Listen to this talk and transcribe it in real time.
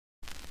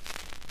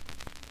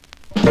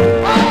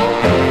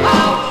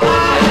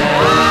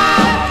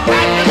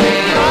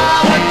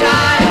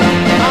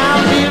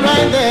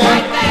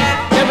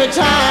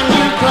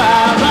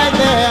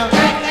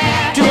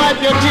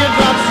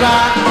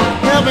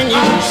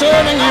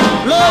serving you,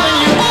 loving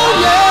you, oh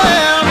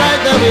yeah,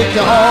 right there with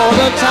you all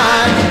the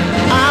time.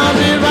 I'll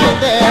be right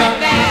there,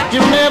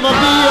 you'll never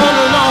be all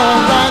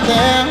alone, right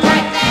there,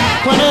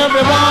 when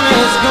everyone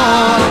is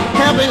gone,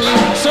 helping you,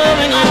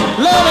 serving you,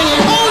 loving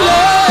you.